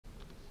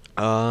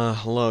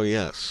Hello,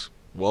 yes.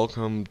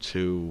 Welcome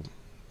to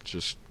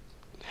just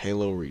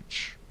Halo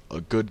Reach.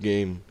 A good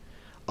game,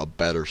 a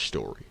better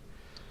story.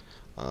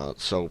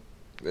 So,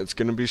 it's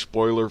gonna be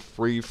spoiler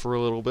free for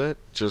a little bit.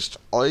 Just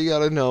all you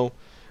gotta know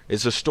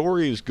is the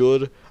story is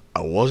good.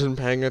 I wasn't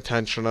paying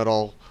attention at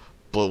all,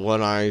 but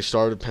when I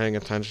started paying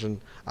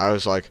attention, I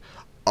was like,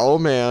 oh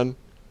man,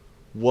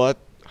 what?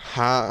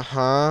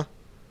 Huh?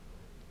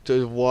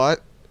 Did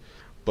what?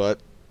 But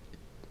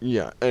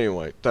yeah,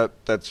 anyway,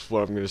 that's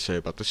what I'm going to say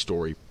about the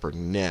story for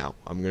now.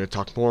 I'm going to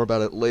talk more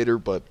about it later,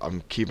 but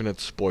I'm keeping it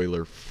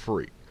spoiler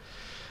free.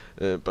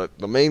 But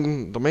the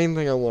main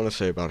thing I want to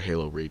say about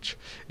Halo Reach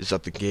is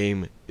that the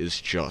game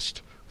is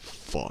just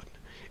fun.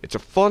 It's a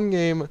fun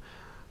game,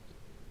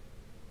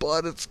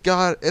 but it's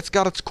got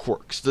its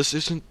quirks. This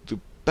isn't the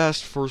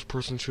best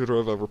first-person shooter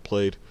I've ever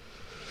played,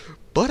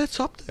 but it's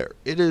up there.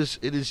 It is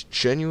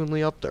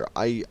genuinely up there.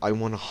 I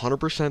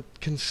 100%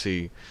 can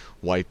see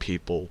why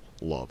people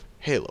love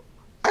Halo.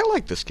 I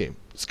like this game.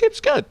 This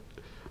game's good,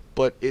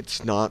 but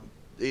it's not.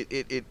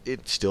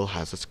 It still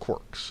has its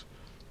quirks.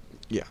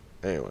 Yeah.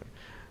 Anyway,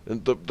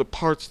 and the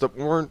parts that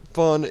weren't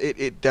fun,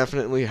 it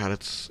definitely had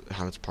its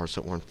parts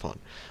that weren't fun.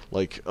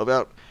 Like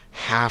about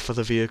half of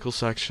the vehicle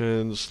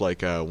sections,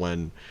 like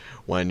when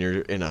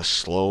you're in a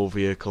slow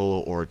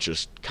vehicle or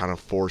just kind of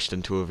forced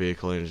into a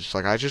vehicle and it's just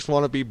like I just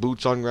want to be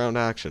boots on ground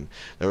action.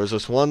 There was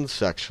this one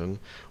section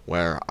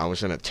where I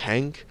was in a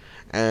tank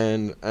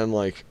and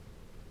like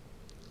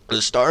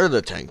the start of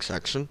the tank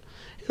section,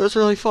 it was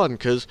really fun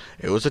because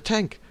it was a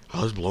tank.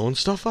 I was blowing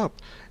stuff up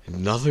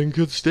and nothing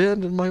could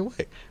stand in my way.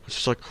 It was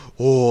just like,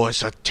 oh,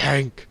 it's a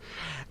tank.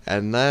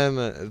 And then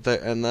and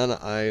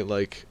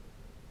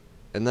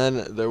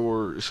then there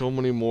were so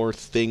many more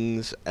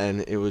things,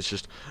 and it was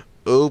just,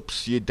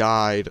 oops, you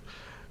died.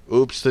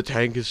 Oops, the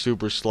tank is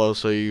super slow,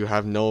 so you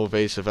have no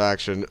evasive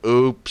action.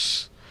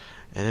 Oops,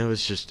 and it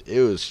was just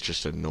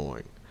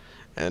annoying.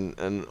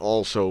 And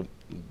also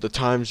the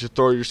times you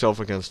throw yourself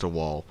against a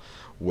wall,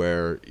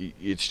 where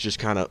it's just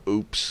kind of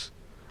oops,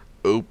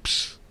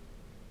 oops,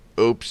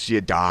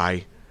 you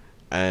die,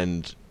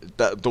 and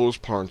those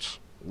parts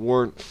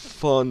weren't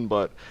fun,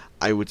 but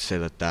I would say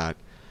that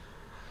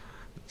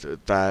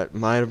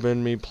might have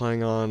been me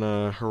playing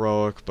on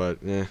heroic, but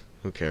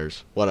who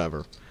cares?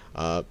 Whatever.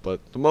 But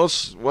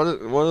one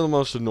of the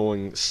most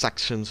annoying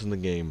sections in the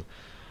game,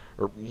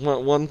 or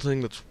one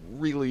thing that's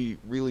really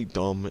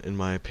dumb in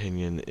my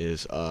opinion,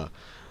 is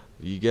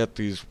you get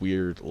these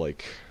weird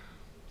like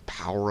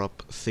power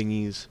up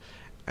thingies,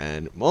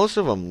 and most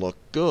of them look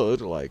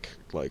good, like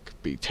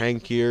be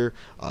tankier,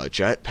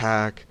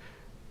 jetpack,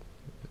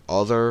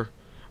 other,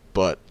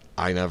 but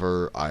I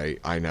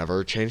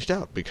never changed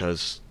out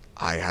because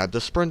I had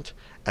the sprint,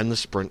 and the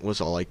sprint was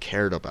all I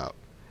cared about.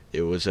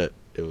 It was it.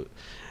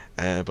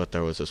 But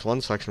there was this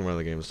one section where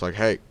the game was like,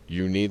 "Hey,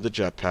 you need the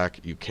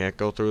jetpack. You can't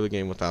go through the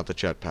game without the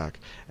jetpack."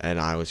 And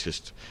I was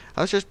just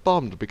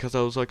bummed because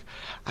I was like,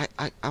 I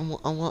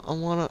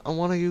want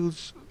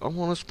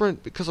to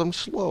sprint because I'm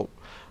slow.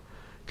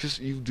 Because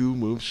you do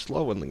move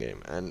slow in the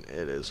game, and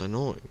it is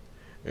annoying.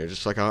 You're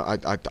just like, I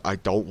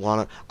don't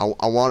want to. I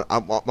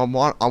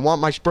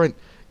want my sprint.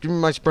 Give me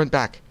my sprint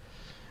back.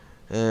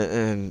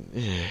 And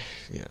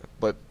yeah,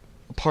 but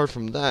apart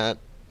from that,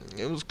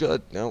 it was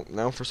good.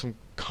 Now for some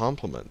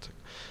complimenting,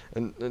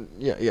 and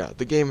yeah,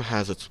 the game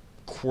has its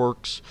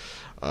quirks.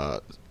 Uh,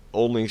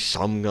 Only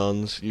some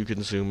guns you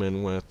can zoom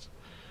in with,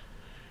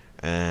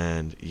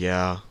 and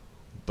yeah,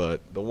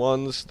 but the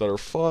ones that are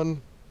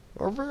fun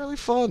are really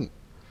fun.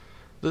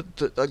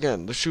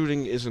 Again, the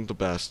shooting isn't the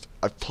best.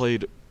 I've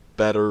played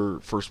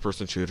better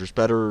first-person shooters,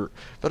 better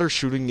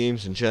shooting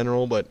games in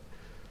general, but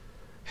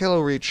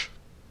Halo Reach,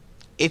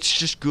 it's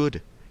just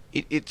good.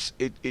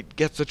 It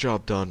gets the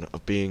job done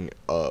of being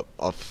a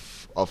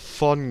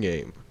fun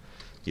game.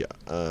 Yeah.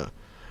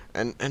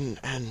 And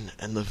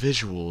the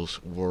visuals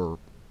were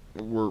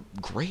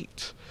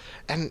great,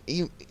 and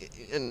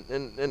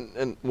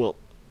well,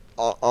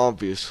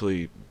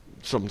 obviously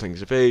some things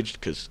have aged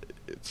because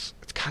it's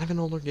kind of an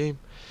older game.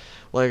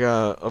 Like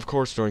of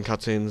course during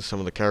cutscenes some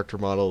of the character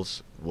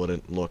models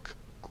wouldn't look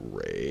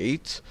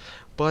great,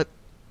 but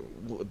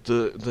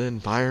the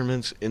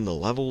environments in the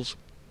levels,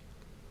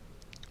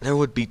 there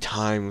would be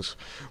times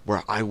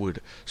where I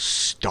would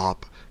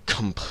stop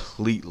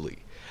completely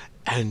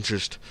and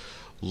just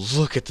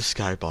look at the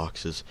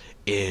skyboxes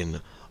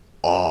in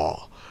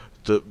awe.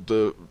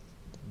 The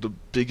the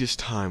biggest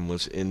time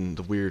was in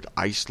the weird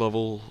ice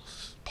level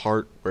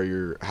part where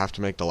you have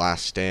to make the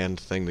last stand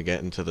thing to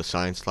get into the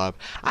science lab.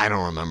 I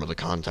don't remember the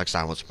context.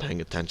 I wasn't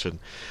paying attention.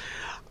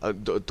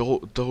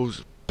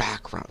 Those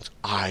backgrounds,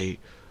 I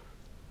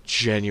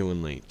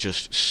genuinely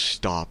just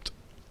stopped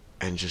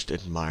and just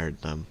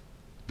admired them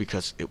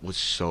because it was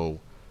so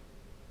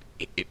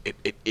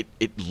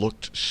it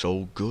looked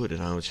so good,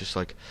 and I was just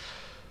like,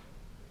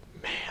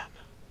 man,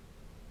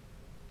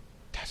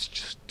 that's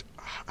just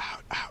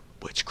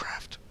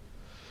witchcraft.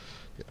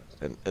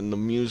 Yeah. And the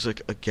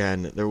music,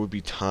 again, there would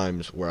be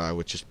times where I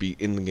would just be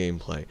in the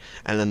gameplay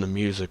and then the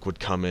music would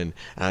come in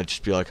and I'd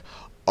just be like,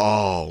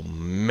 oh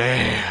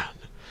man,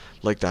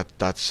 like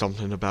that's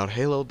something about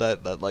Halo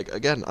that like,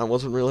 again, I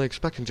wasn't really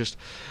expecting. Just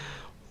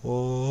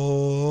oh,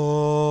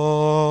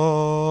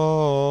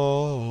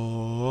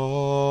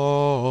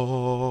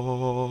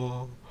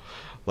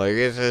 like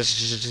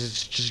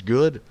it's just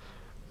good.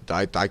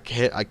 I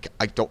can't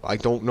I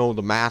don't know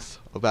the math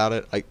about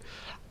it.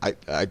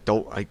 I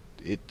don't I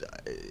it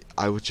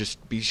I would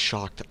just be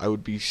shocked. I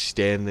would be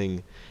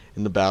standing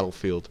in the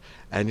battlefield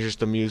and just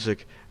the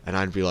music, and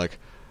I'd be like,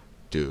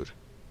 dude,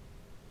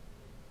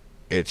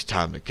 it's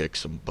time to kick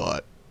some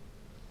butt.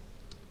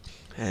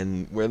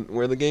 And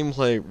where the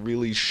gameplay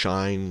really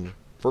shined,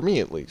 for me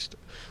at least,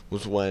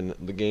 was when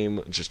the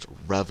game just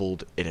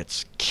reveled in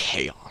its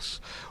chaos,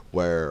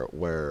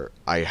 where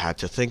I had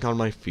to think on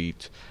my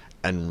feet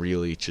and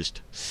really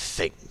just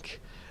think.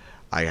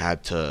 I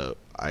had to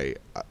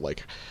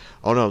like,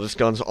 oh no, this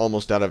gun's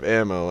almost out of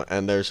ammo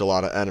and there's a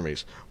lot of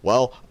enemies.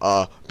 Well,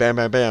 bam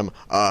bam bam,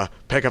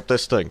 pick up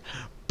this thing.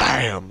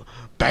 Bam,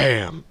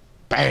 bam,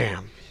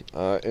 bam.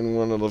 In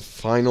one of the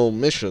final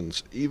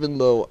missions, even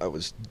though I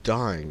was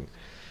dying,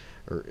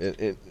 or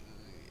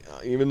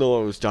even though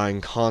I was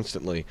dying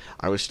constantly,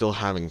 I was still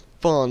having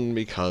fun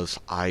because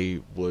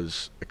I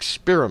was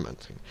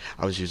experimenting.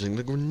 I was using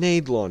the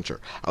grenade launcher.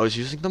 I was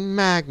using the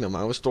Magnum.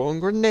 I was throwing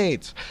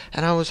grenades,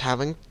 and I was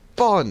having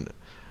fun.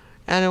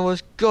 And it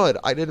was good.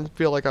 I didn't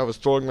feel like I was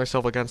throwing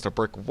myself against a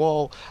brick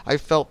wall. I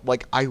felt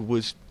like I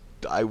was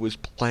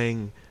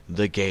playing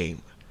the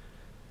game,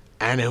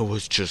 and it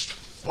was just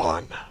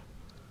fun.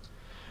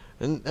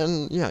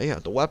 And yeah,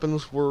 the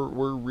weapons were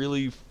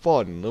really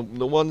fun.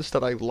 The ones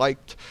that I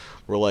liked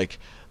were like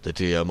the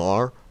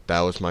DMR,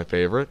 that was my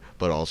favorite,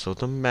 but also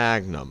the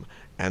Magnum,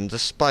 and the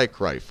spike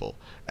rifle,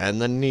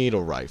 and the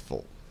needle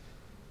rifle,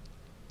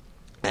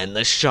 and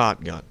the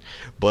shotgun.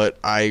 But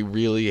I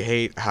really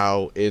hate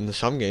how in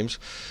some games,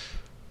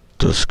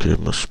 this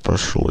game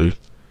especially,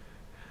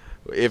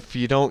 if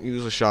you don't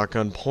use a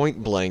shotgun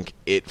point blank,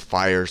 it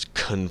fires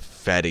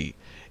confetti.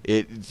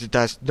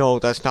 That's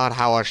not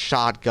how a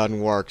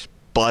shotgun works,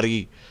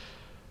 buddy.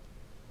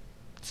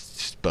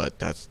 But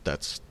that's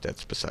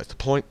besides the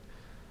point.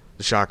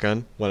 The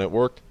shotgun, when it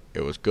worked,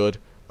 it was good,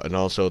 and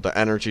also the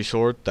energy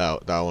sword,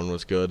 that one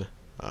was good.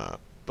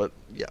 But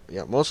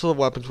yeah, most of the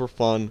weapons were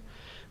fun,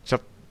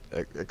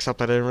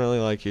 except I didn't really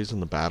like using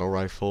the battle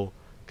rifle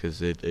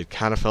because it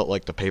kind of felt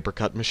like the paper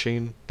cut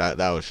machine. That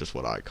was just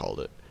what I called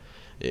it.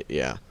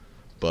 Yeah,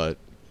 but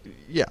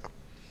yeah.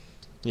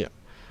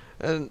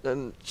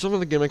 And some of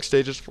the gimmick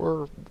stages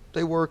were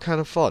kind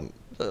of fun.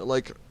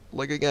 Like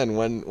again,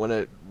 when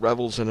it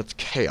revels in its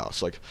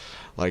chaos. Like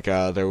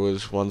there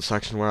was one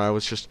section where I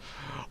was just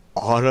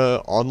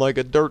on like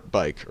a dirt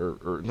bike,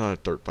 or not a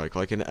dirt bike,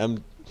 like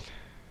an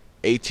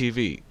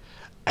ATV,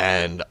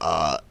 and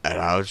I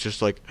was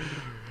just like,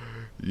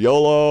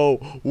 YOLO,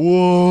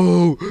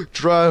 whoa,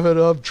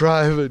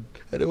 driving,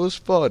 and it was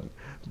fun.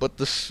 But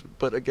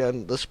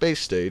again, the space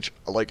stage,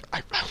 like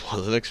I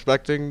wasn't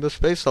expecting the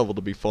space level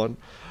to be fun.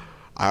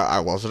 I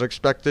wasn't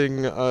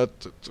expecting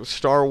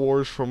Star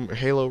Wars from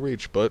Halo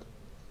Reach, but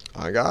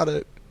I got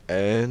it,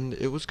 and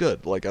it was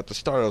good. Like at the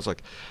start, I was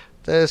like,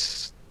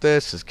 this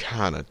is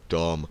kind of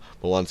dumb.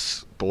 But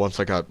once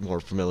I got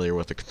more familiar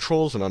with the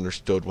controls and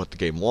understood what the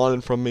game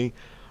wanted from me,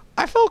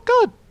 I felt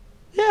good.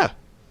 Yeah.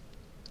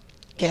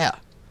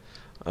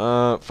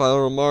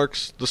 Final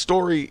remarks: the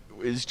story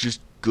is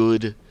just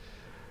good,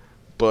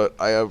 but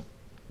I have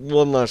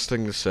one last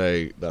thing to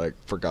say that I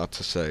forgot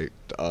to say.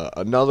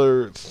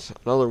 Another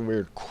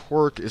weird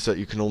quirk is that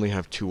you can only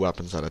have 2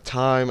 weapons at a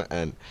time,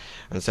 and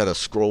instead of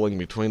scrolling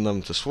between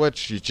them to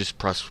switch, you just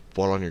press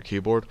one on your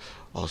keyboard.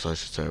 Also, I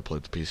should say I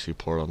played the PC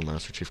port on the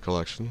Master Chief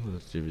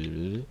Collection.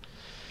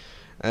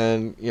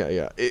 And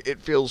yeah, it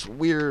feels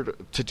weird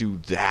to do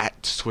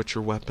that, to switch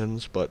your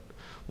weapons, but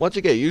once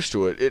you get used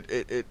to it,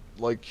 it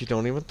like you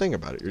don't even think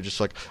about it. You're just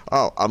like,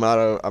 oh, I'm out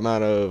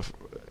of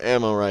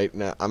ammo right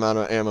now. I'm out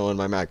of ammo in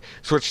my mag.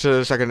 Switch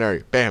to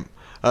secondary. Bam.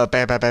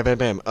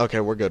 Bam. Okay,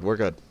 we're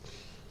good.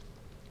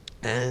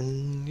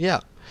 And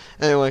yeah.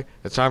 Anyway,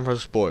 it's time for the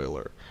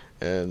spoiler.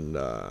 And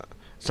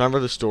it's time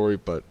for the story,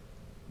 but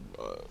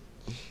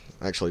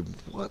actually,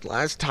 one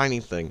last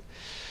tiny thing.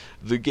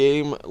 The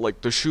game,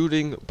 like the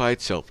shooting by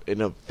itself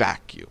in a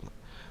vacuum,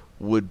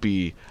 would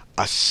be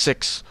a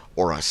 6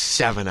 or a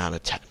 7 out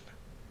of 10.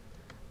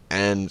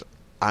 And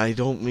I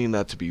don't mean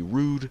that to be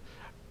rude.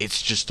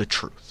 It's just the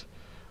truth.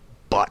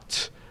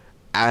 But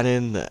add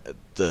in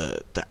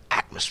the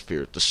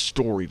atmosphere, the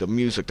story, the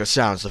music, the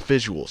sounds, the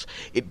visuals.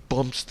 It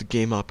bumps the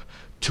game up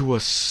to a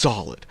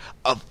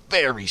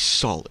very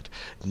solid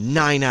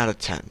 9 out of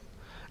 10.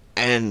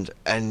 And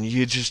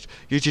you're just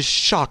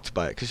shocked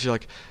by it because you're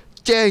like,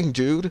 dang,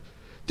 dude,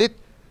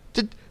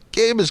 the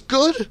game is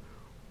good.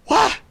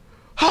 What?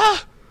 Huh?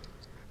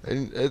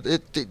 And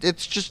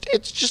it's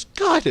just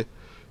good.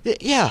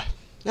 Yeah.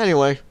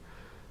 Anyway,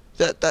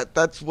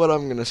 that's what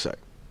I'm gonna say.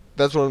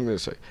 That's what I'm gonna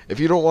say. If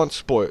you don't want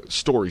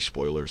story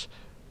spoilers,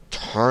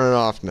 turn it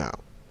off now.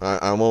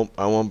 I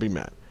won't be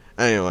mad.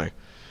 Anyway,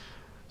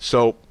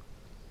 so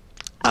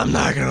I'm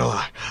not gonna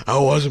lie, I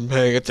wasn't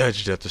paying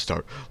attention at the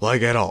start,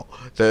 like at all.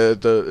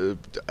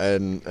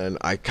 And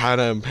I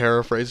kind of am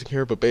paraphrasing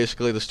here, but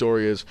basically the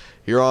story is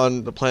you're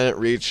on the planet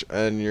Reach,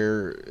 and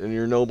you're in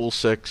your Noble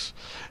Six,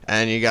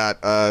 and you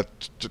got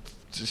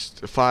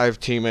just 5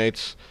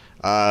 teammates,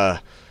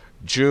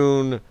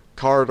 June,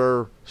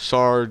 Carter,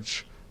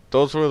 Sarge.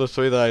 Those were the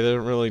 3 that I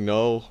didn't really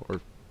know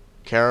or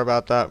care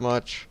about that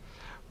much.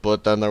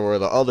 But then there were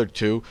the other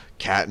 2,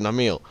 Kat and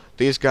Emil.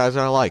 These guys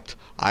I liked.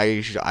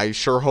 I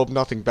sure hope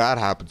nothing bad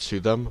happens to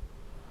them.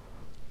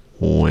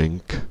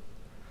 Wink.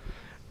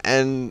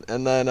 And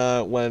then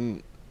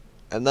and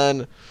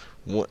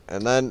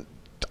then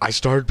I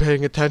started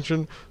paying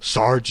attention.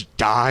 Sarge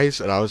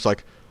dies, and I was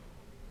like,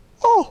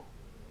 oh,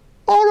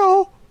 oh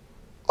no,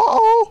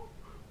 oh.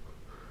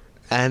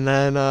 And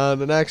then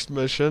the next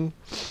mission,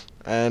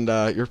 and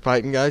you're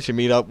fighting guys. You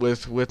meet up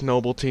with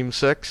Noble Team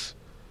 6.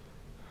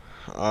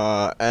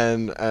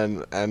 And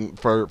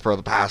for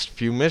the past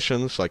few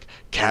missions, like,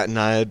 Kat and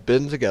I had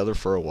been together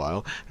for a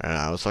while, and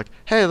I was like,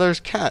 hey, there's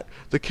Kat,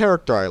 the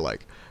character I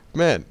like.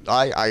 Man,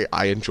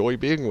 I enjoy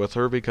being with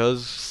her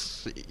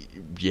because,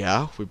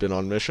 yeah, we've been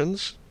on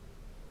missions.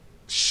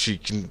 She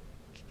can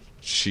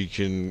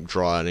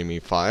draw enemy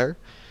fire,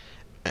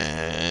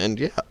 and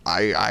yeah,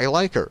 I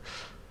like her.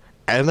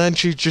 And then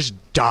she just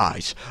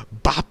dies.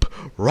 Bop!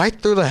 Right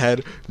through the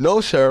head.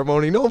 No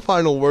ceremony, no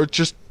final word,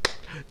 just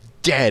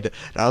dead.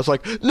 And I was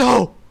like,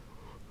 no!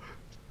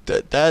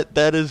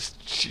 That is...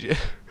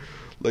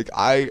 Like,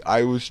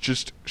 I was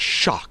just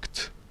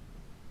shocked.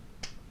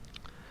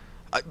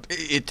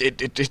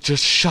 It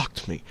just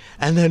shocked me.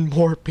 And then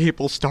more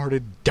people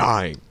started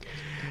dying.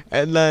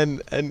 And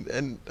then,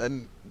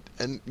 and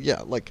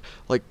yeah, like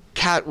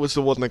Kat was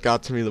the one that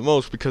got to me the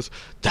most because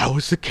that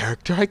was the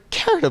character I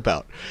cared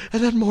about.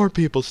 And then more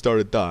people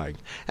started dying.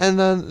 And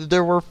then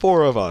there were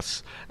 4 of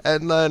us.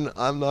 And then,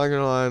 I'm not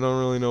gonna lie, I don't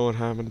really know what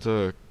happened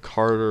to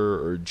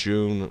Carter or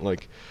June.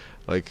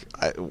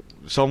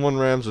 Someone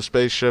rams a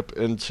spaceship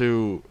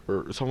into,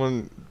 or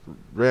someone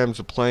rams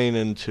a plane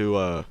into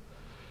a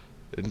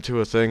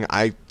thing.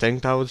 I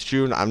think that was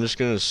June. I'm just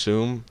gonna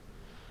assume.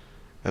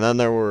 And then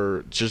there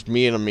were just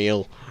me and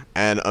Emil.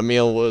 And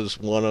Emil was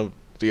one of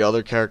the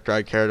other character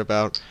I cared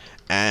about,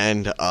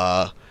 and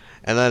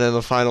then in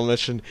the final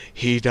mission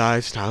he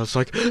dies, and I was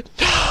like,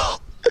 no,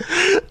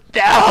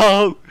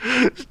 no,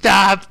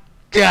 stop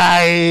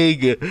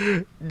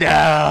dying,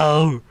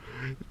 no,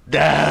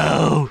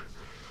 no.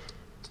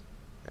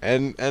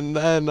 And then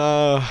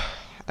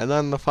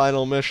the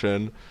final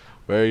mission,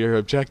 where your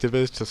objective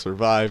is to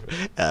survive,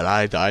 and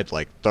I died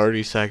like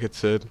 30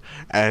 seconds in,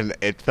 and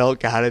it felt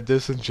kind of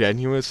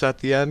disingenuous at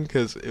the end,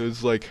 because it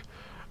was like,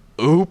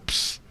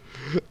 oops,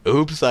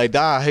 I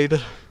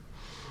died.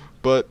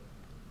 But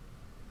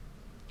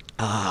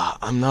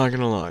I'm not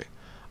gonna lie,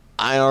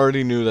 I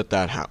already knew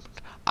that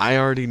happened. I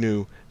already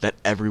knew that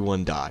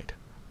everyone died.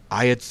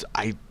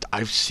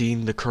 I've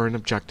seen the current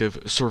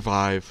objective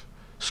survive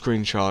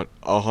screenshot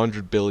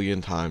 100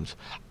 billion times.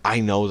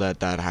 I know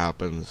that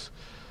happens.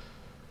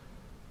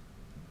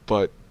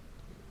 But,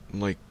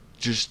 like,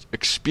 just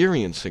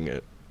experiencing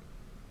it,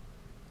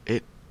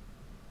 it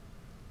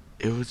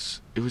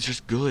was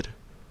just good.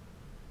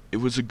 It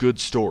was a good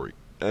story,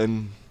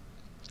 and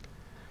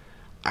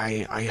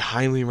I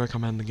highly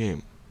recommend the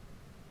game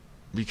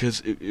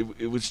because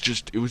it was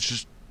just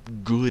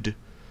good.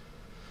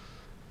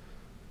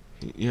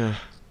 Yeah.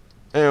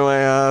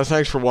 Anyway,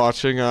 thanks for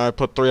watching. I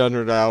put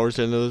 300 hours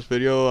into this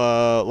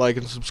video. Like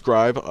and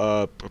subscribe.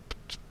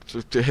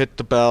 To hit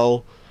the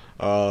bell.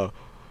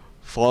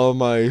 Follow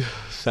my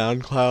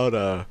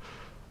SoundCloud.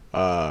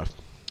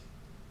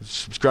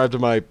 Subscribe to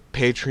my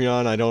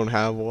Patreon. I don't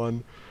have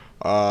one.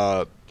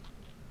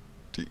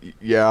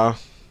 Yeah.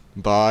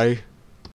 Bye.